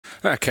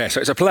Okay, so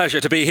it's a pleasure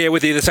to be here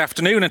with you this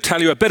afternoon and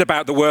tell you a bit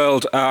about the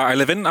world I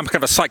live in. I'm kind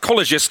of a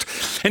psychologist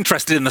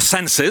interested in the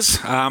senses,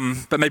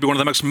 but maybe one of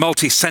the most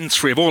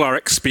multi-sensory of all our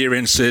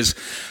experiences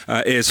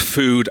is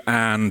food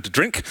and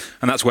drink,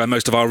 and that's where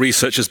most of our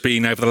research has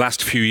been over the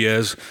last few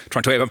years,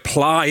 trying to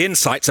apply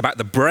insights about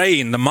the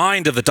brain, the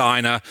mind of the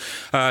diner,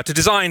 to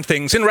design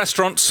things in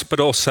restaurants,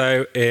 but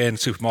also in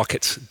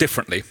supermarkets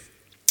differently.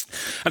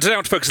 And today I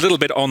want to focus a little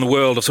bit on the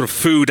world of sort of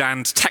food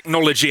and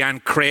technology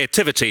and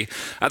creativity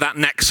at that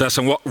nexus,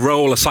 and what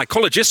role a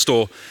psychologist,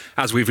 or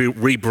as we've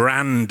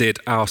rebranded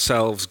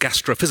ourselves,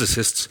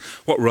 gastrophysicists,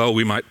 what role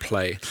we might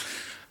play.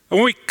 And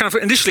when we kind of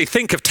initially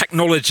think of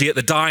technology at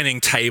the dining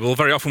table,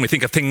 very often we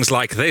think of things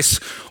like this: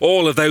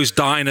 all of those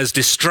diners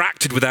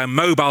distracted with their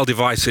mobile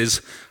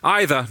devices,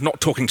 either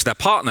not talking to their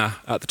partner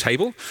at the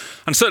table,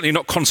 and certainly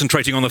not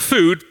concentrating on the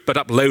food, but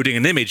uploading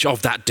an image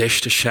of that dish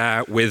to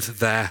share with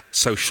their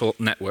social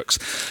networks.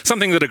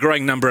 Something that a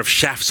growing number of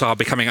chefs are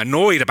becoming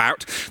annoyed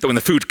about, that when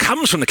the food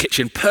comes from the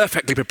kitchen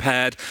perfectly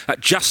prepared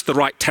at just the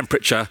right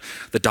temperature,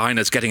 the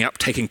diner's getting up,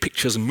 taking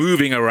pictures,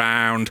 moving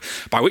around,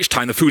 by which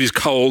time the food is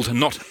cold and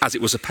not as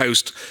it was supposed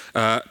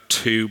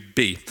to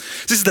be.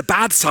 This is the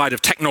bad side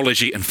of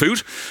technology and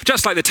food,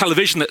 just like the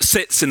television that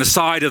sits in the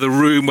side of the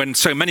room when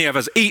so many of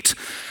us eat,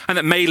 and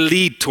that may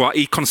lead to our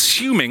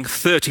consuming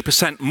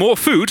 30% more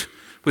food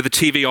with the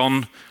TV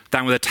on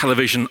than with the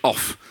television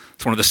off.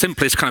 It's one of the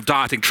simplest kind of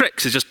dieting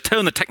tricks, is just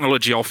turn the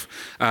technology off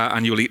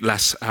and you'll eat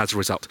less as a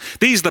result.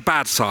 These are the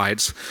bad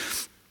sides.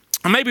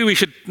 And maybe we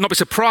should not be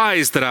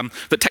surprised that,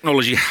 that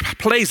technology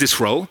plays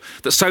this role,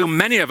 that so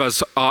many of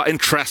us are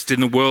interested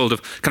in the world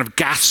of kind of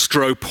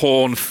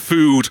gastroporn,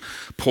 food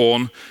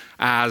porn,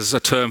 as a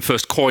term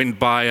first coined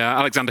by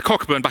Alexander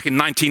Cockburn back in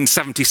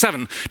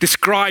 1977,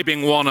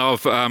 describing one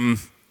of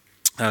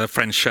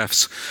French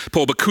chefs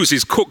Paul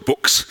Bocuse's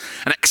cookbooks,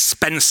 an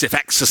expensive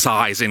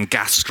exercise in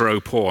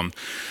gastroporn.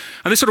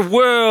 And this sort of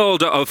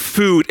world of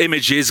food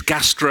images,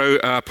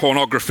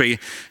 gastro-pornography,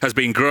 has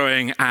been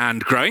growing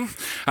and growing.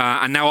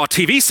 And now our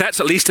TV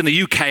sets, at least in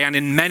the UK and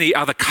in many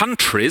other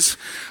countries,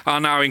 are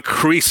now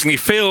increasingly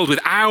filled with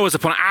hours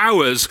upon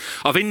hours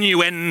of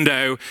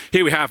innuendo.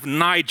 Here we have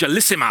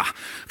Nigelissima,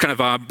 kind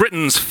of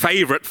Britain's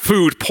favourite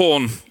food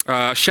porn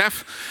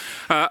chef,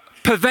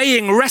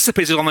 purveying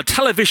recipes on the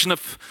television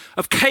of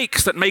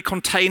cakes that may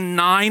contain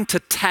 9,000 to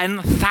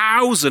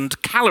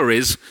 10,000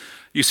 calories.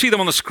 You see them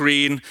on the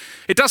screen.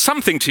 It does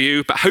something to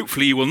you, but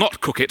hopefully you will not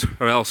cook it,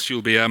 or else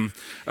you'll be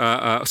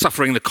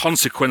suffering the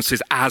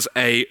consequences as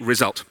a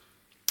result.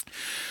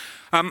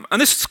 And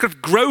this kind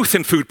of growth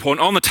in food porn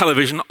on the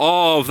television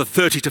of the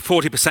 30 to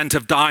 40%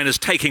 of diners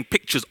taking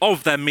pictures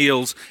of their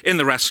meals in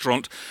the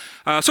restaurant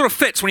sort of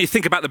fits when you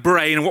think about the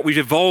brain and what we've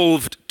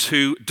evolved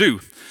to do.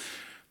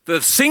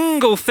 The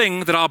single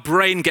thing that our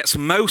brain gets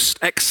most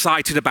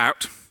excited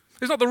about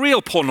is not the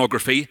real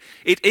pornography.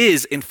 It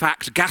is, in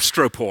fact,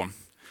 gastroporn.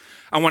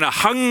 And when a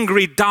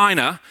hungry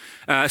diner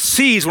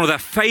sees one of their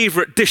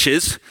favourite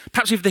dishes,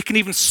 perhaps if they can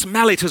even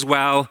smell it as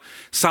well,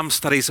 some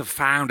studies have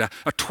found a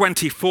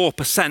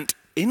 24%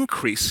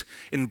 increase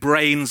in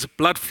brain's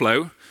blood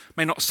flow.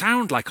 May not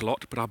sound like a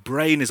lot, but our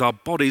brain is our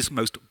body's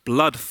most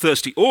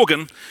bloodthirsty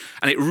organ,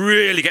 and it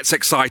really gets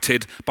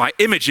excited by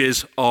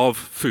images of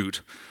food.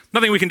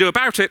 Nothing we can do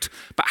about it,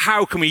 but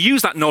how can we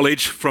use that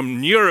knowledge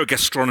from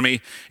neurogastronomy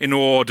in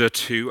order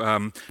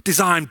to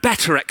design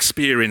better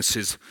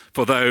experiences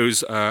for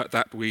those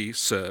that we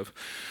serve?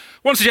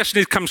 One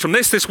suggestion comes from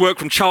this work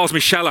from Charles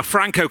Michel, a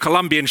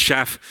Franco-Colombian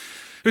chef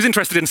who's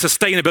interested in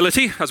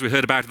sustainability, as we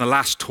heard about in the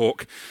last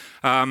talk,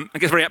 and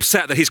gets very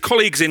upset that his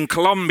colleagues in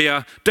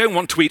Colombia don't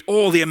want to eat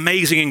all the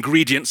amazing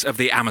ingredients of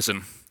the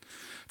Amazon.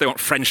 They want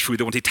French food,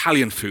 they want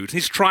Italian food. And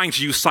he's trying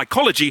to use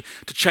psychology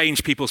to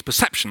change people's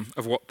perception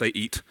of what they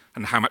eat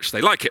and how much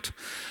they like it.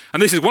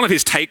 And this is one of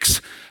his takes.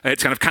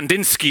 It's kind of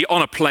Kandinsky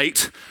on a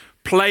plate,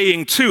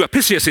 playing to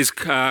Apicius's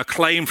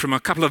claim from a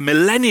couple of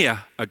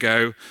millennia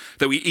ago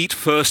that we eat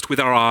first with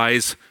our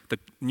eyes. The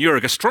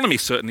neurogastronomy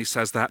certainly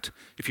says that.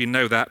 If you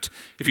know that,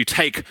 if you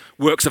take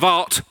works of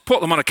art,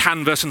 put them on a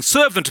canvas and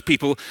serve them to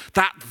people,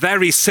 that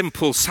very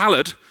simple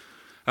salad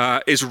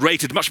is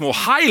rated much more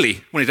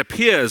highly when it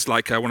appears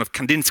like one of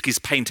Kandinsky's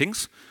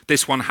paintings,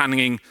 this one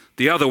hanging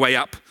the other way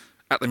up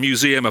at the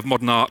Museum of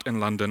Modern Art in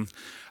London.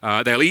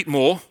 They'll eat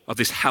more of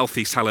this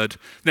healthy salad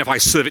than if I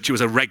serve it to you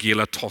as a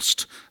regular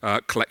tossed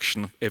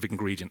collection of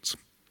ingredients.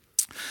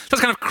 That's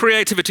kind of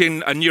creativity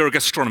and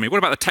neurogastronomy. What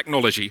about the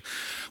technology?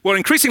 Well,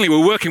 increasingly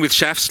we're working with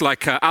chefs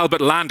like Albert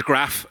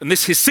Landgraf, and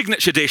this is his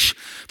signature dish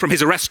from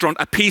his restaurant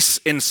Apice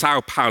in Sao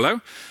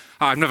Paulo.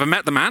 I've never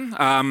met the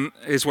man.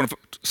 He's one of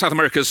South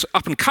America's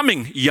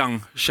up-and-coming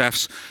young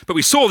chefs. But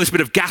we saw this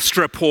bit of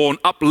gastroporn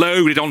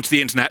uploaded onto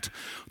the internet.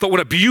 Thought what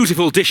a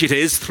beautiful dish it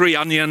is. 3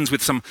 onions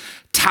with some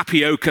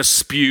tapioca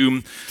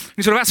spume.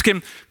 You sort of ask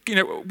him,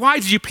 why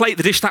did you plate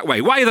the dish that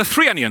way? Why are there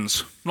 3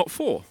 onions, not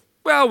 4?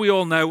 Well, we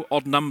all know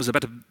odd numbers are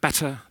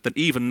better than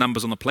even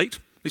numbers on the plate.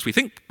 At least we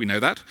think we know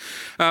that.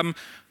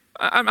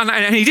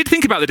 And he did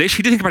think about the dish,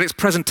 he did think about its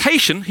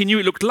presentation, he knew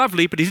it looked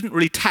lovely, but he didn't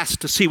really test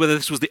to see whether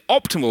this was the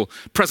optimal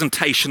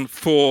presentation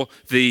for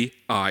the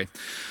eye.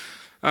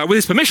 With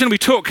his permission, we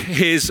took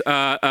his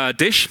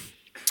dish,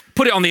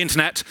 put it on the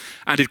internet,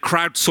 and did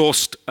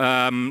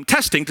crowdsourced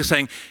testing to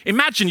saying,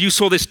 imagine you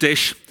saw this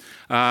dish,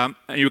 and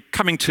you were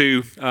coming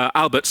to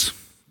Albert's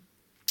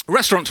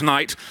restaurant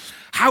tonight,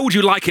 how would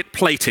you like it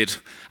plated?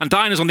 And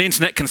diners on the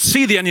internet can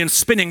see the onion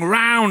spinning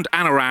round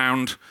and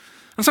around.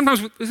 And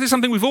sometimes this is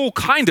something we've all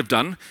kind of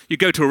done. You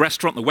go to a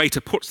restaurant, the waiter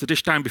puts the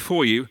dish down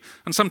before you,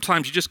 and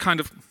sometimes you just kind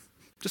of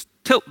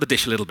tilt the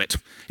dish a little bit.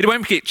 It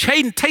won't make it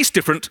taste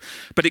different,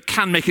 but it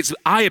can make its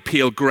eye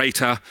appeal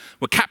greater.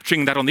 We're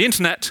capturing that on the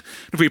internet.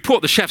 If we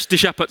put the chef's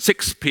dish up at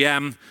 6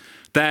 p.m.,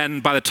 then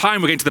by the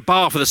time we're going to the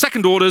bar for the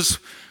second orders,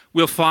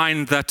 we'll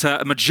find that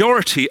a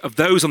majority of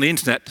those on the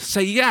internet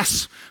say,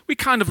 yes, we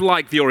kind of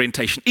like the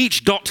orientation.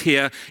 Each dot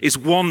here is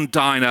one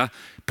diner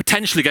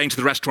potentially going to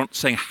the restaurant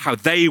saying how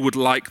they would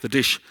like the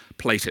dish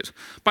plated.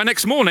 By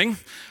next morning,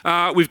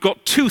 we've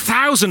got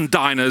 2,000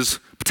 diners,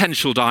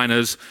 potential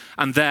diners,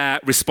 and their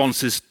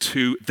responses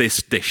to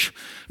this dish.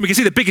 And we can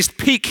see the biggest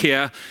peak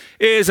here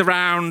is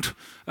around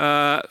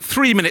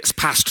 3 minutes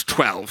past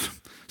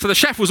 12. So the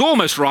chef was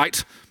almost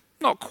right.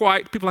 Not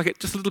quite, people like it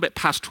just a little bit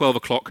past 12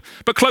 o'clock,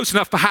 but close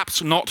enough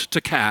perhaps not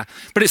to care.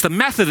 But it's the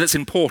method that's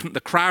important,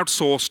 the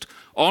crowdsourced,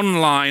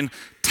 online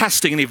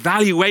testing and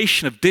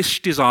evaluation of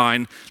dish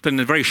design that in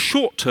the very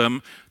short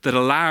term that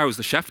allows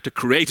the chef to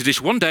create a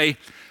dish one day,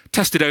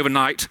 test it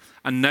overnight,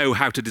 and know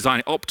how to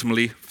design it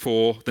optimally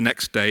for the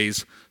next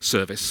day's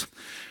service.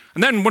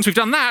 And then once we've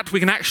done that,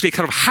 we can actually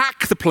kind of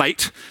hack the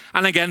plate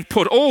and again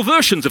put all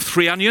versions of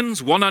 3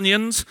 onions, 1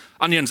 onions,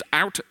 onions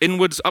out,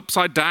 inwards,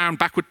 upside down,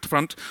 backward to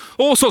front,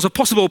 all sorts of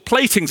possible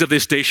platings of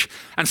this dish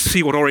and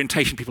see what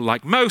orientation people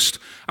like most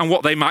and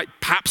what they might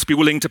perhaps be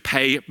willing to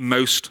pay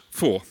most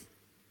for.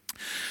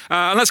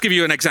 Let's give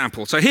you an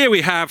example. So here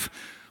we have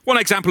one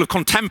example of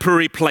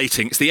contemporary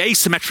plating. It's the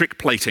asymmetric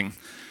plating.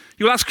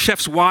 You'll ask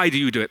chefs, why do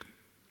you do it?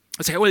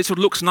 I say, well, it sort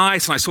of looks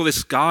nice, and I saw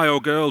this guy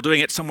or girl doing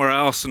it somewhere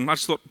else, and I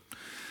just thought,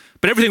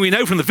 but everything we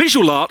know from the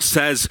visual arts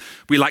says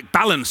we like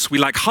balance, we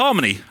like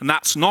harmony, and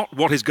that's not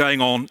what is going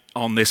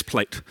on this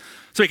plate.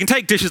 So we can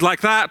take dishes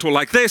like that or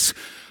like this,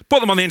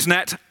 put them on the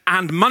internet,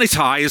 and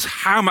monetize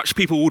how much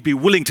people would be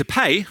willing to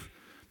pay,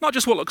 not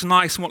just what looks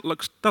nice and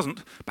what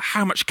doesn't, but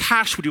how much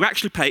cash would you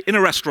actually pay in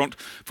a restaurant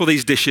for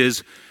these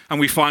dishes. And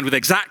we find with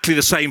exactly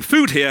the same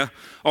food here,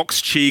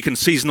 ox cheek and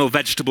seasonal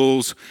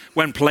vegetables,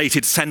 when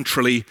plated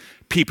centrally,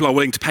 people are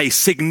willing to pay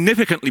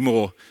significantly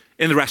more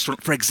in the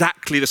restaurant for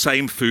exactly the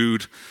same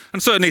food.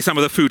 And certainly some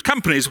of the food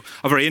companies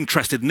are very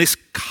interested in this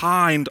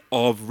kind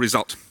of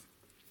result.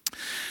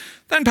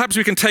 Then perhaps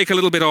we can take a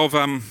little bit of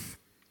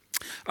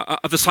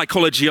the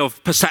psychology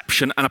of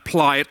perception and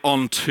apply it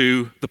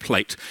onto the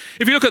plate.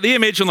 If you look at the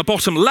image on the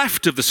bottom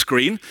left of the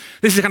screen,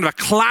 this is kind of a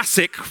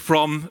classic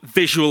from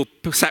visual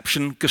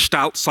perception,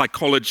 Gestalt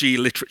psychology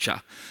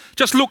literature.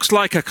 Just looks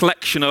like a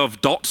collection of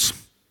dots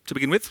to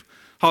begin with.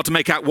 Hard to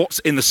make out what's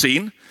in the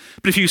scene.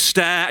 But if you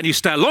stare, and you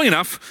stare long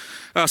enough,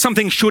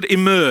 something should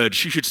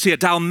emerge. You should see a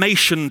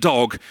Dalmatian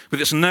dog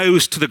with its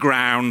nose to the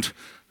ground.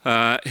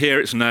 Here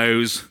its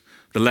nose,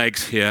 the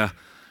legs here,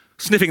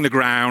 sniffing the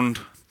ground.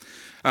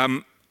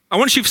 And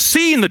once you've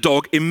seen the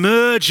dog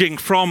emerging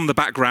from the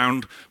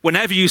background,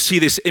 whenever you see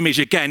this image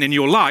again in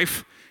your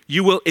life,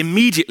 you will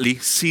immediately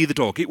see the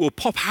dog. It will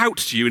pop out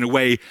to you in a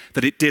way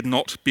that it did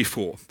not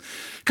before.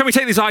 Can we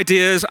take these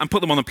ideas and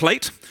put them on the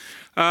plate?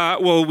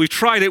 Well, we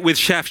tried it with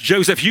chef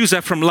Joseph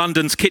Youssef from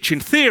London's Kitchen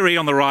Theory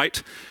on the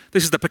right.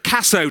 This is the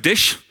Picasso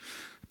dish.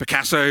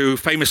 Picasso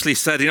famously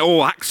said,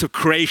 all acts of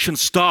creation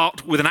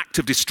start with an act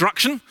of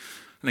destruction.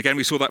 And again,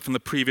 we saw that from the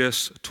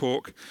previous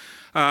talk.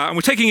 And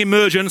we're taking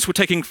emergence, we're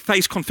taking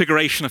face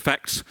configuration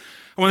effects.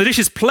 And when the dish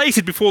is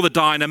plated before the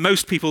diner,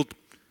 most people,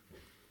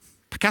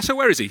 Picasso,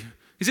 where is he?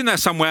 He's in there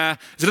somewhere.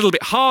 It's a little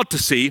bit hard to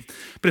see.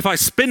 But if I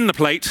spin the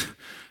plate,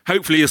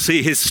 hopefully you'll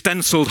see his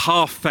stenciled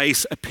half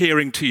face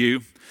appearing to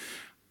you.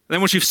 Then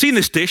once you've seen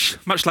this dish,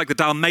 much like the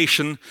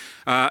Dalmatian,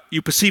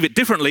 you perceive it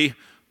differently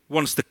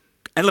once the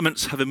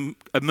elements have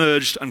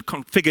emerged and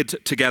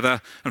configured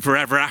together, and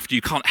forever after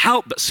you can't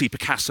help but see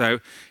Picasso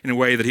in a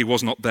way that he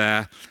was not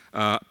there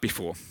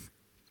before.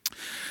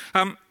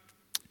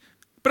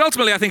 But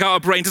ultimately, I think our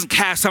brain doesn't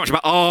care so much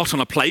about art on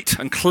a plate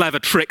and clever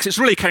tricks. It's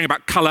really caring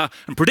about colour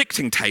and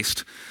predicting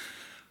taste.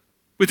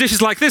 With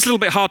dishes like this, a little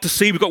bit hard to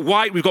see. We've got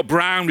white, we've got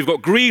brown, we've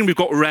got green, we've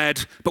got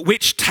red, but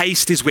which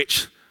taste is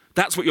which?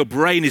 That's what your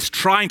brain is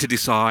trying to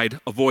decide.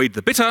 Avoid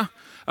the bitter,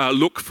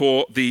 look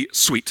for the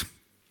sweet.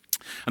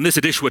 And this is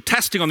a dish we're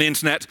testing on the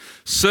internet,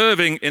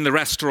 serving in the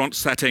restaurant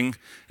setting.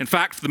 In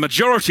fact, the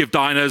majority of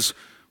diners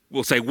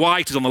will say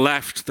white is on the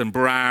left, then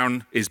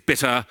brown is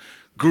bitter,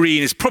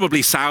 green is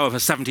probably sour for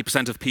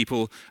 70% of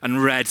people,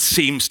 and red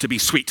seems to be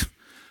sweet.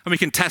 And we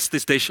can test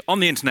this dish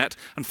on the internet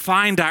and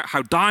find out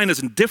how diners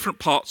in different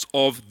parts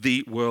of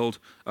the world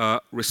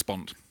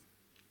respond.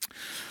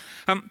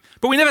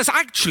 But we never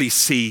actually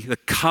see the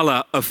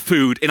colour of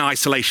food in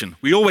isolation.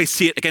 We always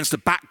see it against a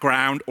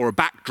background or a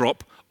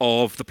backdrop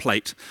of the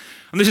plate.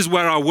 And this is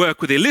where our work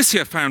with the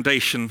Alicia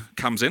Foundation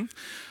comes in,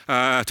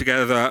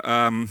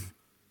 together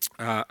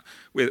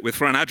with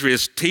Fran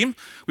Adria's team.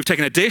 We've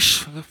taken a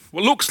dish,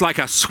 what looks like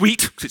a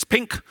sweet, because it's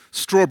pink,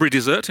 strawberry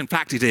dessert. In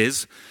fact, it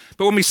is.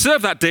 But when we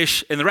serve that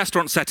dish in the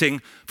restaurant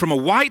setting from a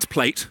white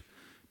plate,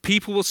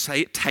 people will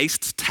say it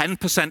tastes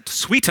 10%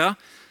 sweeter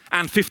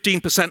and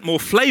 15% more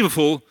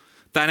flavorful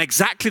than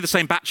exactly the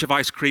same batch of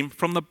ice cream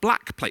from the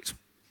black plate.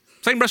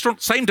 Same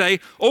restaurant, same day,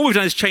 all we've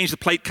done is change the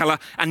plate color,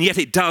 and yet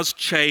it does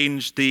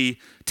change the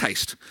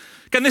taste.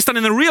 Again, this done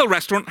in the real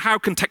restaurant. How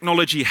can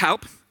technology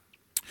help?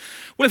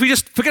 Well, if we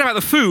just forget about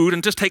the food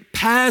and just take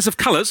pairs of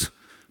colors,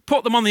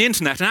 put them on the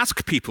internet and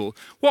ask people,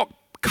 what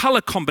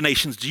color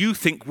combinations do you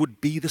think would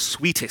be the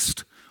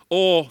sweetest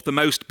or the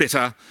most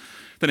bitter?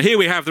 Then here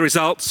we have the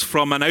results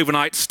from an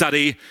overnight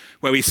study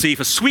where we see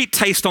for sweet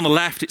taste on the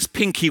left, it's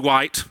pinky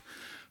white.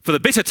 For the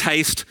bitter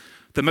taste,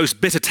 the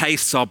most bitter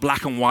tastes are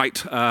black and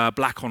white,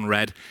 black on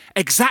red.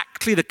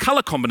 Exactly the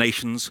color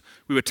combinations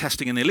we were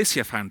testing in the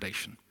Alicia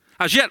Foundation.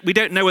 As yet, we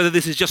don't know whether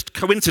this is just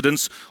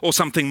coincidence or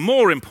something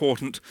more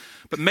important,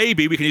 but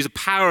maybe we can use the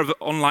power of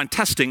online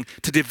testing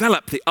to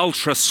develop the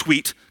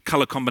ultra-sweet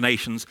color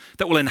combinations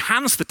that will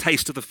enhance the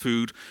taste of the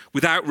food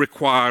without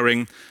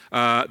requiring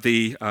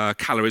the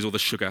calories or the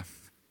sugar.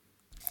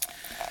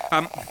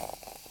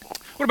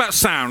 What about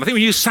sound? I think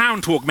we use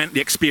sound to augment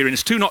the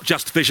experience too, not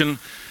just vision.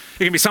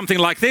 It can be something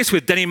like this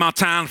with Denis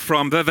Martin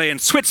from Vevey in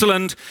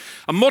Switzerland,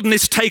 a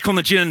modernist take on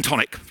the gin and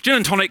tonic. Gin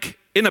and tonic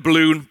in a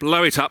balloon,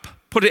 blow it up,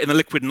 put it in the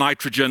liquid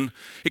nitrogen.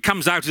 It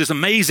comes out as this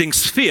amazing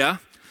sphere,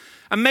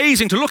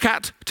 amazing to look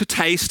at, to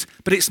taste,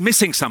 but it's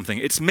missing something.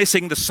 It's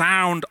missing the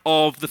sound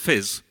of the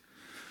fizz.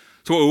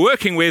 So we're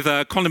working with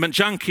a condiment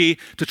junkie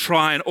to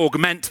try and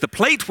augment the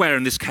plateware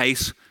in this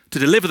case, to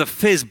deliver the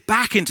fizz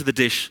back into the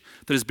dish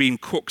that has been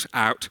cooked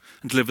out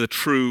and deliver the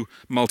true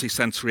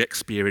multi-sensory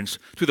experience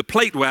through the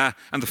plateware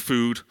and the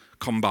food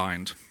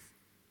combined.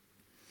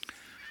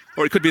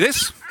 Or it could be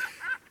this.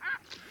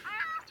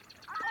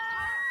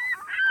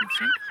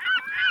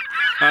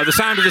 The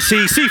sound of the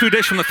sea, seafood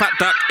dish from the Fat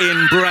Duck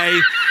in Bray,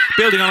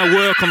 building on our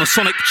work on the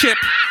sonic chip.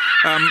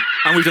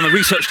 And we've done the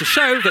research to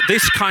show that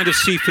this kind of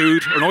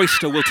seafood, or an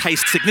oyster, will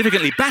taste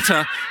significantly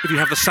better if you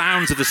have the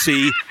sounds of the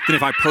sea than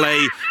if I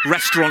play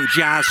restaurant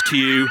jazz to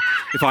you,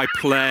 if I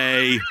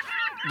play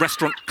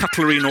restaurant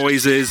cutlery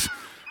noises.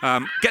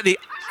 Get the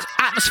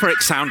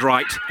atmospheric sound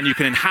right, and you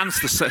can enhance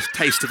the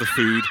taste of the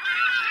food.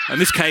 In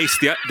this case,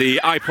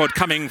 the iPod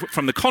coming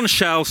from the conch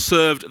shell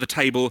served at the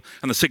table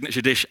and the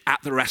signature dish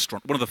at the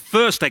restaurant. One of the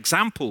first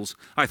examples,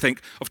 I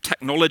think, of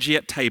technology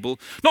at table,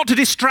 not to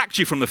distract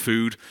you from the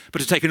food,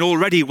 but to take an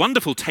already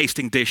wonderful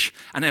tasting dish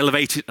and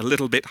elevate it a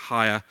little bit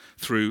higher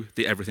through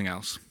the everything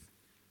else.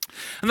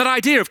 And that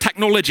idea of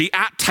technology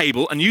at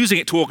table and using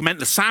it to augment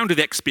the sound of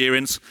the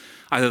experience,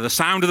 either the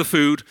sound of the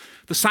food,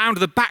 the sound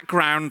of the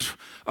background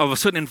of a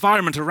certain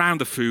environment around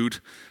the food,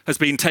 has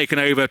been taken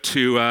over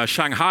to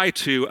Shanghai,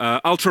 to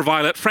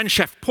ultraviolet French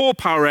chef Paul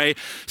Poiret,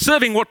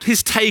 serving what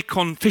his take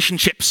on fish and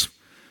chips,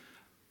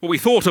 what we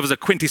thought of as a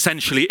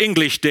quintessentially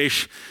English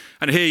dish.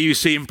 And here you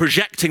see him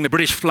projecting the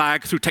British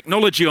flag through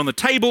technology on the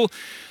table.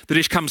 The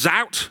dish comes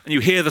out, and you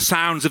hear the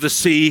sounds of the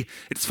sea.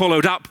 It's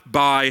followed up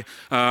by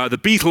the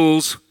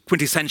Beatles,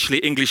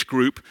 quintessentially English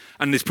group,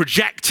 and is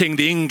projecting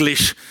the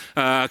English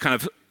kind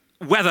of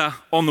weather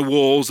on the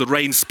walls, the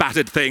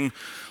rain-spattered thing.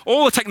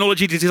 All the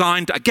technology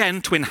designed,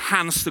 again, to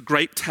enhance the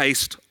great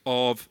taste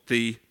of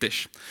the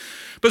dish.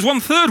 But there's one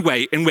third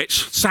way in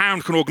which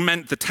sound can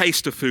augment the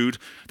taste of food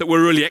that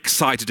we're really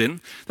excited in.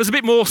 There's a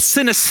bit more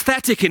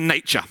synesthetic in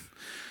nature.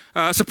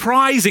 A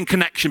surprising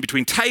connection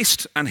between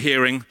taste and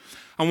hearing,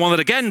 and one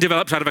that again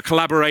developed out of a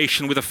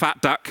collaboration with a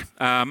Fat Duck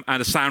and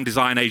a sound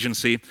design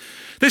agency.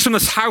 This from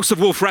the House of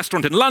Wolf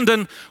restaurant in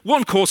London,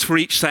 one course for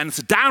each sense.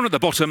 Down at the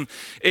bottom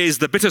is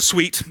the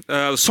bittersweet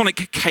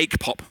sonic cake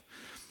pop.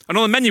 And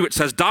on the menu it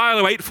says dial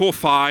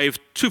 0845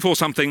 24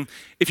 something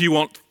if you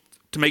want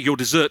to make your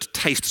dessert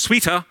taste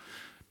sweeter.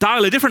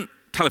 Dial a different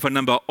telephone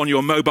number on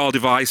your mobile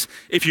device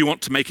if you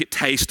want to make it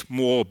taste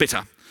more bitter.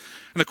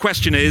 And the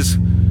question is,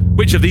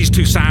 which of these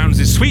two sounds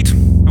is sweet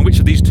and which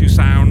of these two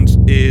sounds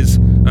is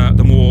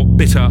the more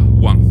bitter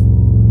one?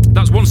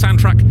 That's one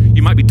soundtrack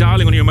you might be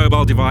dialing on your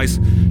mobile device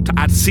to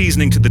add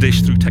seasoning to the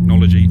dish through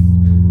technology.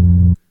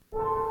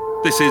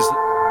 This is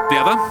the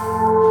other.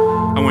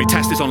 And when we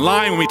test this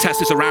online, when we test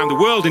this around the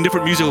world in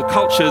different musical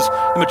cultures,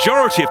 the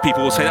majority of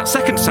people will say that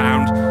second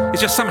sound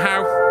is just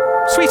somehow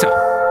sweeter.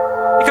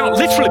 It cannot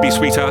literally be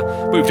sweeter,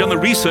 but we've done the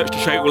research to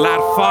show it will add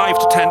 5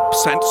 to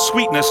 10%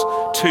 sweetness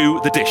to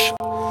the dish.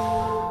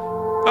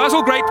 That's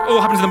all great,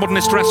 all happens in the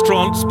modernist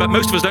restaurants, but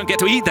most of us don't get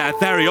to eat there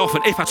very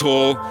often, if at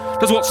all.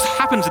 Does what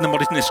happens in the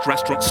modernist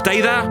restaurant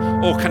stay there,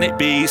 or can it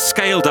be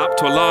scaled up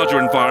to a larger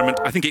environment?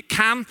 I think it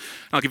can.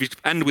 I'll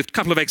end with a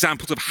couple of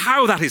examples of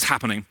how that is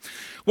happening.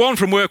 One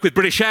from work with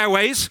British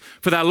Airways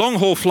for their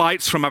long-haul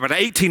flights from about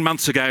 18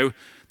 months ago.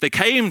 They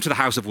came to the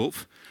House of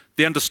Wolf.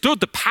 They understood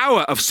the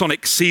power of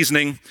sonic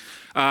seasoning,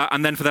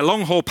 and then for their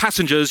long-haul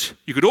passengers,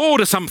 you could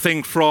order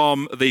something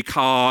from the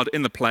card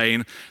in the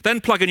plane,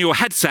 then plug in your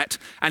headset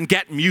and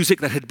get music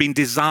that had been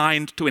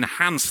designed to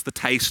enhance the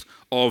taste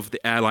of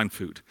the airline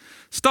food.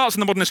 Starts in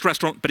the modernist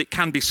restaurant, but it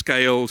can be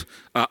scaled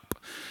up.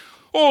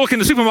 Or look in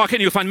the supermarket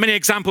and you'll find many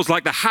examples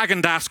like the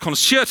Häagen-Dazs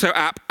Concerto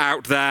app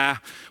out there,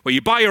 where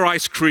you buy your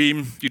ice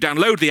cream, you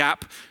download the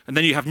app, and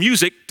then you have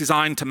music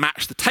designed to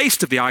match the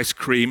taste of the ice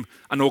cream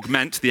and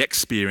augment the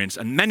experience.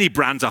 And many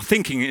brands are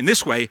thinking in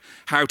this way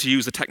how to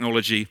use the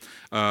technology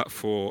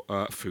for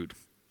food.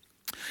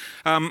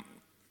 I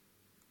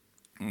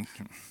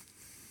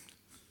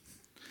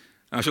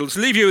shall just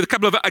leave you with a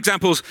couple of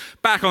examples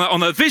back on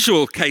the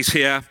visual case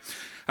here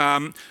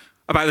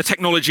about the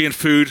technology and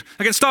food.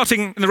 Again,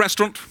 starting in the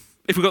restaurant.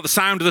 If we've got the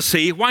sound of the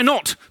sea, why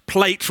not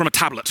plate from a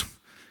tablet?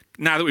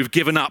 Now that we've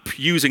given up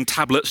using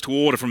tablets to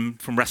order from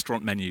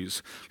restaurant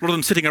menus. A lot of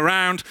them sitting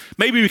around.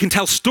 Maybe we can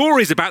tell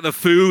stories about the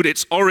food,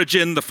 its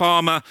origin, the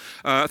farmer,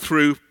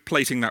 through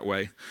plating that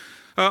way.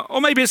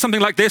 Or maybe it's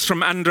something like this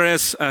from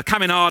Andres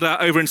Caminada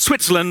over in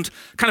Switzerland,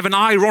 kind of an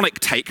ironic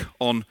take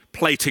on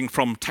plating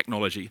from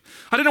technology.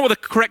 I don't know what the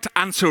correct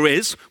answer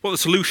is, what the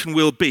solution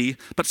will be,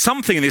 but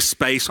something in this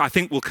space I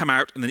think will come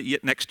out in the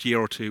next year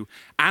or two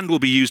and will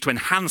be used to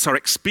enhance our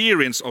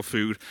experience of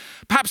food,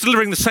 perhaps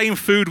delivering the same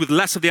food with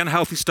less of the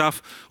unhealthy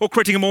stuff or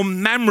creating a more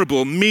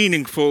memorable,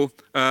 meaningful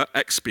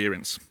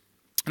experience.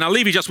 And I'll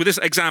leave you just with this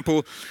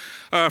example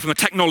from the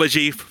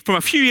technology from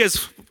a few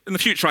years in the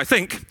future, I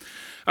think.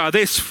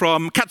 This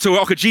from Katsuo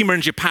Okajima in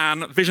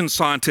Japan, vision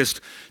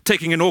scientist,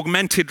 taking an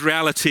augmented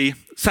reality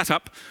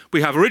setup.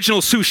 We have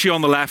original sushi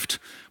on the left,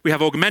 we have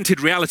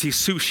augmented reality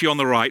sushi on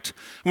the right.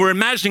 And we're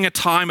imagining a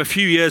time a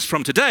few years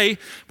from today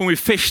when we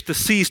fished the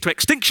seas to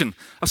extinction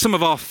of some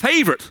of our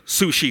favorite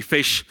sushi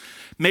fish.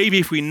 Maybe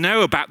if we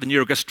know about the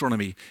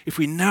neurogastronomy, if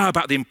we know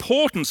about the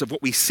importance of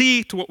what we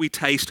see to what we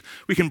taste,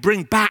 we can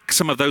bring back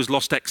some of those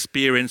lost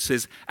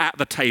experiences at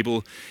the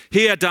table.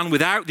 Here, done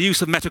without the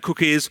use of meta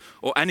cookies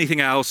or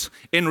anything else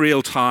in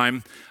real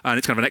time. And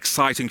it's kind of an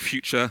exciting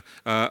future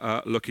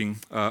looking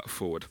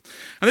forward.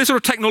 And this sort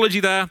of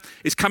technology there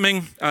is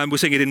coming. We're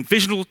seeing it in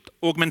visual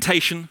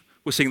augmentation.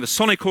 We're seeing the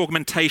sonic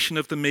augmentation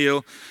of the meal.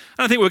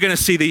 And I think we're going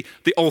to see the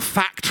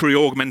olfactory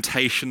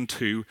augmentation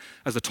too,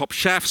 as the top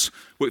chefs,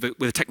 with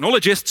the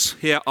technologists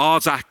here,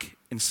 Arzac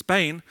in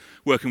Spain,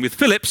 working with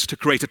Philips to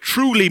create a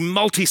truly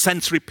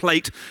multi-sensory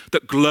plate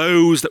that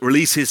glows, that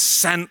releases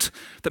scent,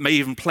 that may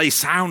even play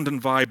sound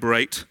and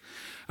vibrate.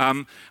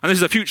 And this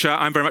is a future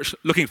I'm very much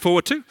looking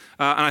forward to. And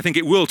I think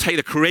it will take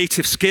the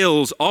creative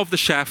skills of the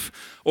chef,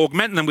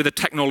 augment them with the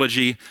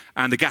technology,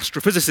 and the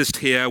gastrophysicist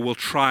here will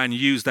try and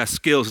use their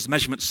skills as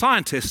measurement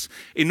scientists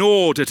in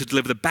order to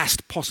deliver the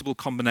best possible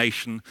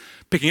combination,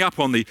 picking up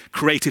on the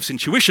creative's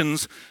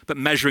intuitions, but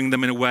measuring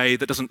them in a way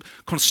that doesn't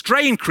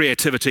constrain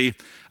creativity,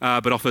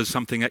 but offers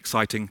something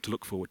exciting to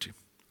look forward to.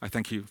 I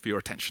thank you for your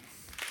attention.